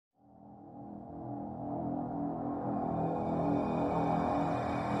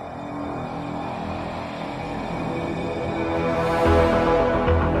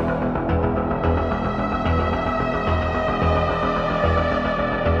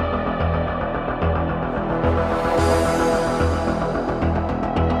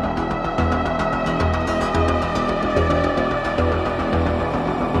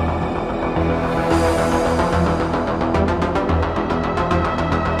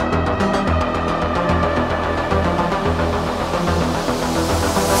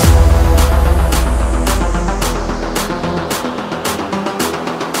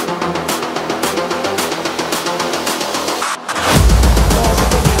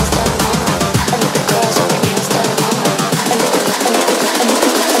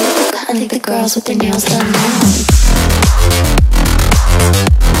girls with their nails done now.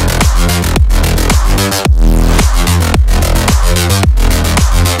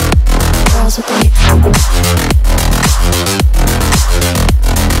 Girls with their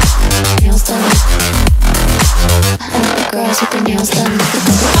nails done. I like the girls with their nails done.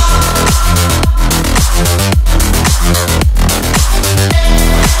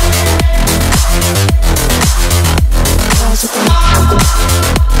 Girls with their nails done.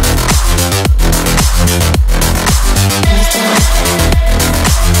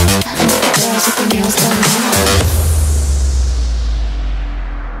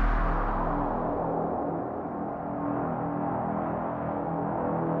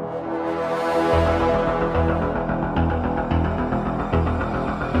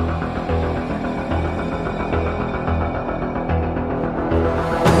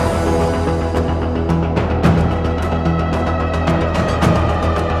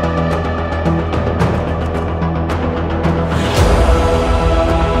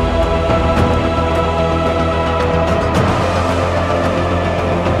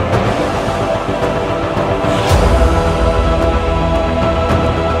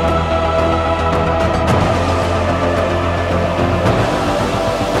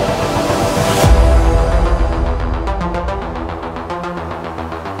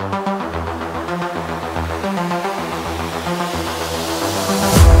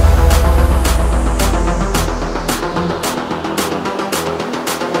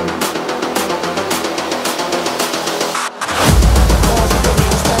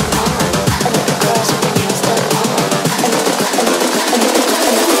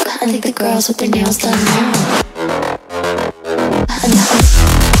 Girls with their nails done now.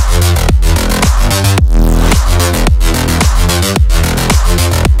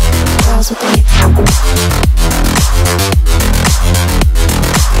 Girls with their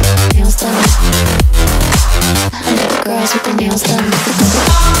nails done. I like the girls with their nails done. Girls with their nails done now.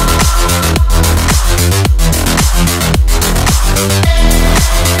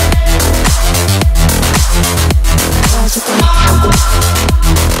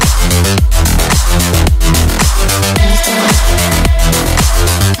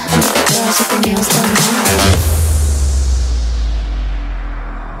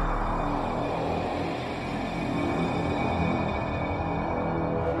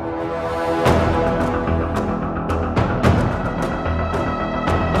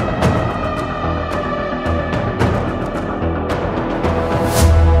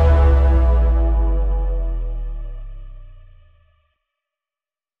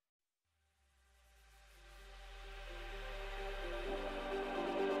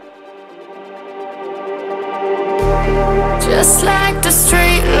 Just like the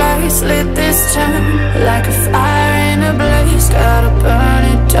street lights lit this town, like a fire in a blaze, gotta burn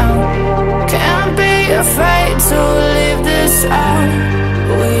it down. Can't be afraid to leave this out.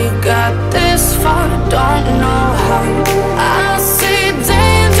 We got this far, don't know how. I see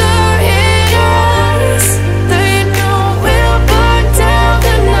danger in your eyes. They know we'll burn down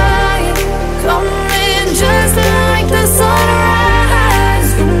the night. Coming just like the sunrise.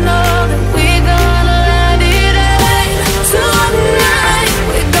 You know that we're gonna let it rain tonight.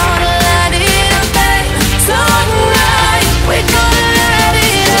 We're gonna let it rain tonight. We're gonna let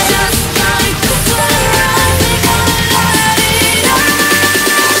it rain just like the sunrise. We're gonna let it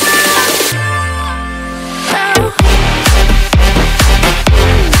rain.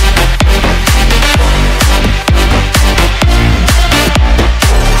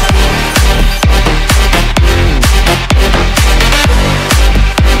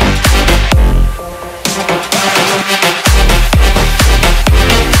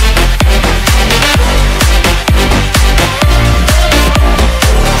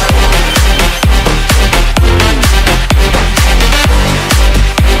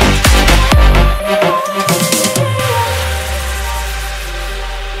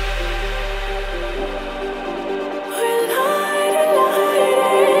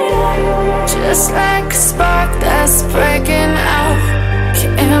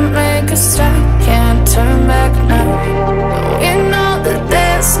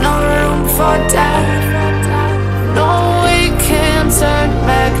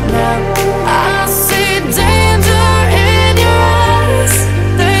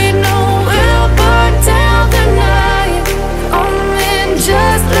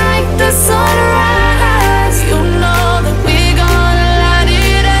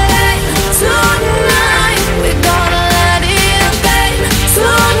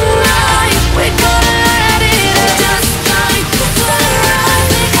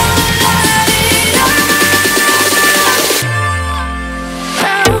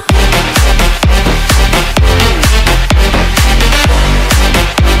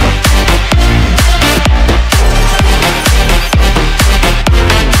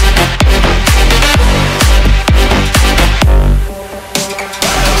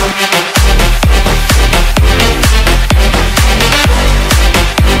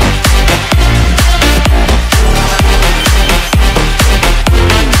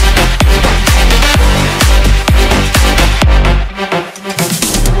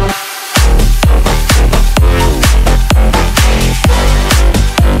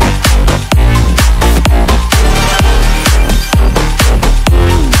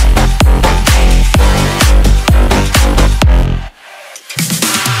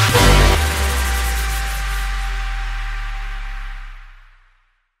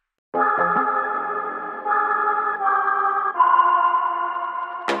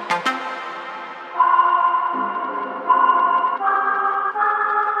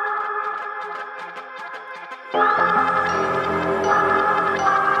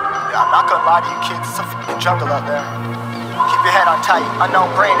 gonna lie to you kids, it's a f***ing jungle out there. Keep your head on tight,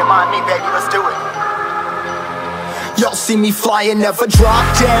 unknown brain and mind me, baby, let's do it. Y'all see me flying, never drop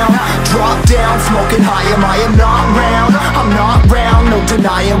down, smoking high, I am not round, I'm not round, no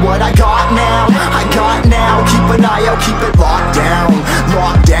denying what I got now, keep an eye out, keep it locked down,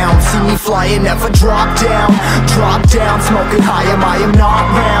 see me flying, never drop down, smoking high, I am not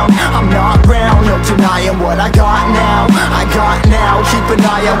round, I'm not round, no denying what I got now, keep an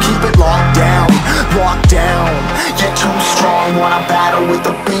eye out, keep it locked down, you're too strong, wanna battle with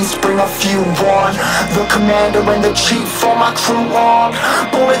the beast, bring a few on, the commander and the chief for my crew on,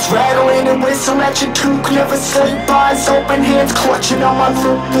 bullets rattling and whistle at your toque, never sleep, eyes open, hands clutching on my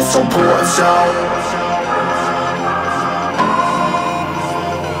loop, this a war zone.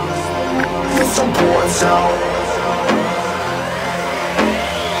 This a war zone.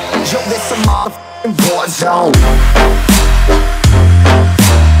 Yo, this a motherfucking war zone.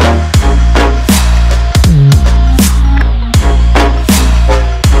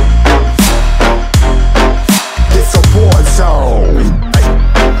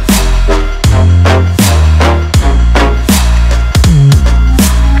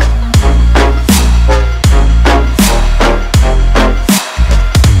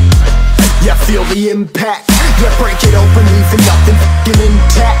 Feel the impact, yeah, break it open, leaving nothing f***ing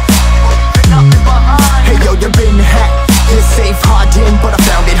intact. Hey yo, you been hacked, you're safe, hard in, but I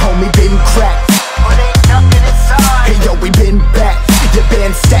found it, homie, been cracked. Hey yo, we been back, your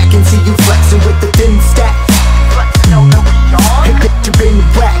band stacking, see you flexing with the thin stack. Hey bitch, you been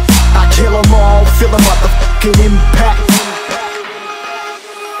whacked, I kill them all, feel the motherfucking impact.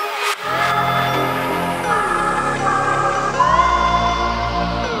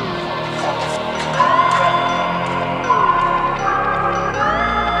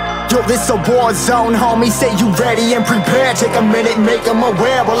 Yo, this a war zone, homie, say you ready and prepared. Take a minute, make them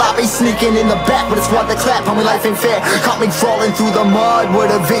aware. Well, I be sneaking in the back, but it's what the clap, homie, life ain't fair. Caught me crawling through the mud, where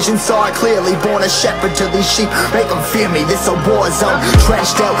the vision saw it clearly. Born a shepherd to these sheep, make them fear me. This a war zone,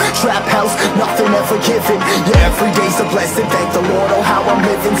 trashed out, trap house, nothing ever given. Yeah, every day's a blessing, thank the Lord, oh how I'm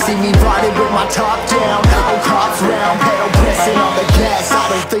living. See me riding with my top down, oh cops round, pedal pressing on the gas. I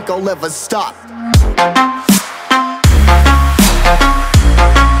don't think I'll ever stop.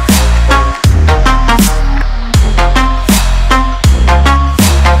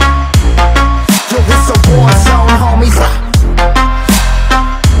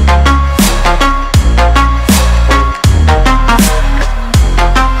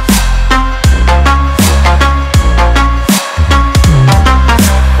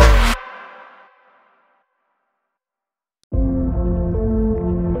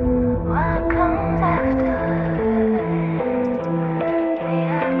 What comes after?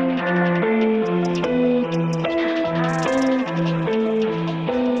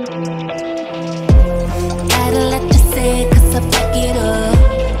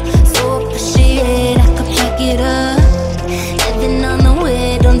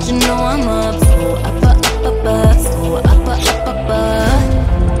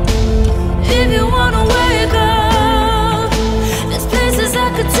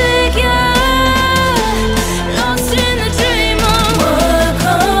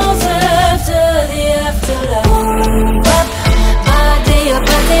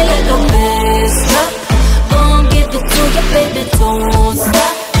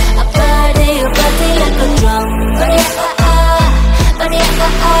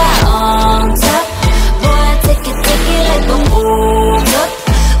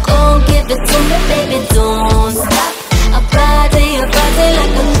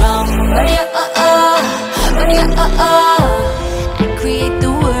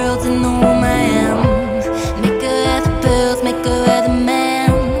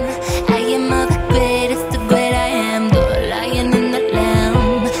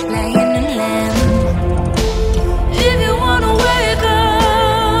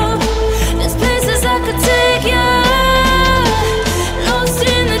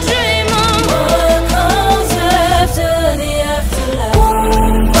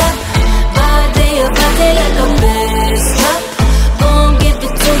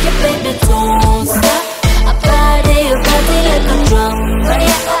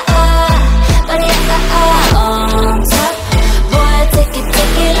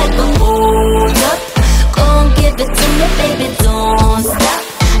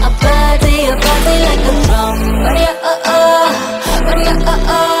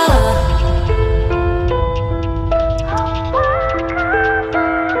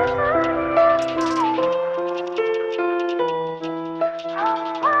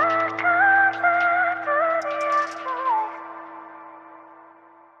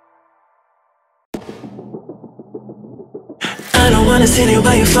 seen you,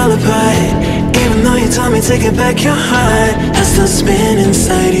 but you fall apart. Even though you told me to get back your heart, I still spin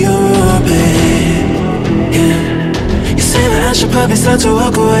inside your orbit. Yeah. You say that I should probably start to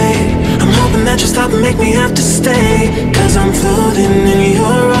walk away. I'm hoping that you stop and make me have to stay, cause I'm floating in your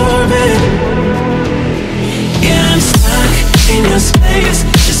orbit. Yeah, I'm stuck in your space,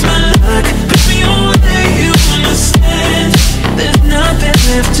 just my luck. Push me away, you understand. There's nothing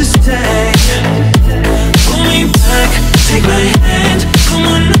left to say. Pull me back, take my hand. Come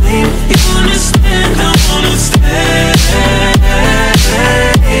on, name, you understand. I wanna stay,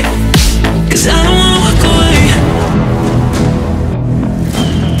 cause I don't wanna walk away.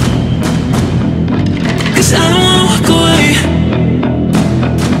 Cause I don't wanna walk away.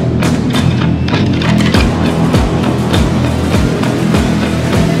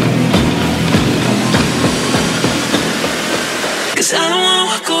 Cause I don't wanna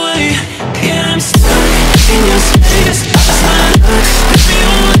walk away. Yeah, I'm stuck in your space. That's my luck. Push me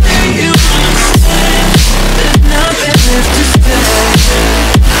away, you understand. There's nothing left to say.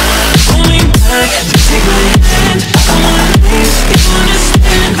 Pull me back, take my hand. Come on, please, you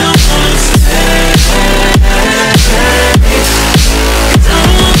understand. I wanna stay. Cause I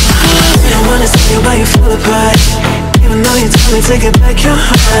don't wanna walk away. I wanna see you, but you fall apart. Even though you told me to get back your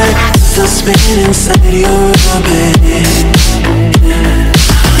heart, still spinning inside your orbit.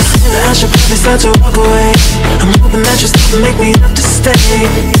 I should probably start to walk away. I'm hoping that you stop and make me have to stay,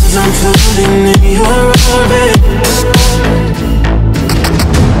 cause I'm floating in your orbit.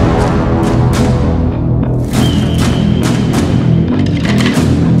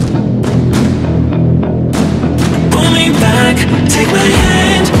 Pull me back, take my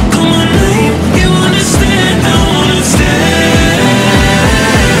hand. Come on, name, you understand. I wanna stay,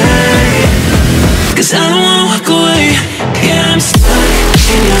 cause I don't wanna walk away. Yeah, I'm stuck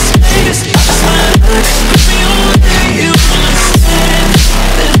in your space. That's my luck. Push me away, you understand.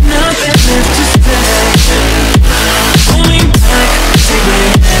 There's nothing left to say. Pull me back, take my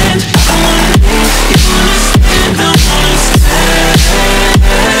hand. Come on, please, you understand. I wanna stay,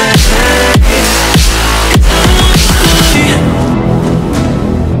 cause I don't wanna walk away.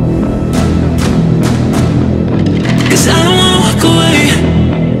 Cause I don't wanna walk away.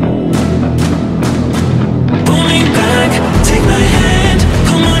 Pull me back, take my hand.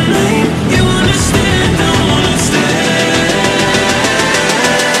 Come on, name, you understand. I wanna stay,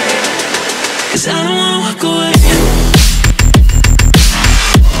 cause I don't wanna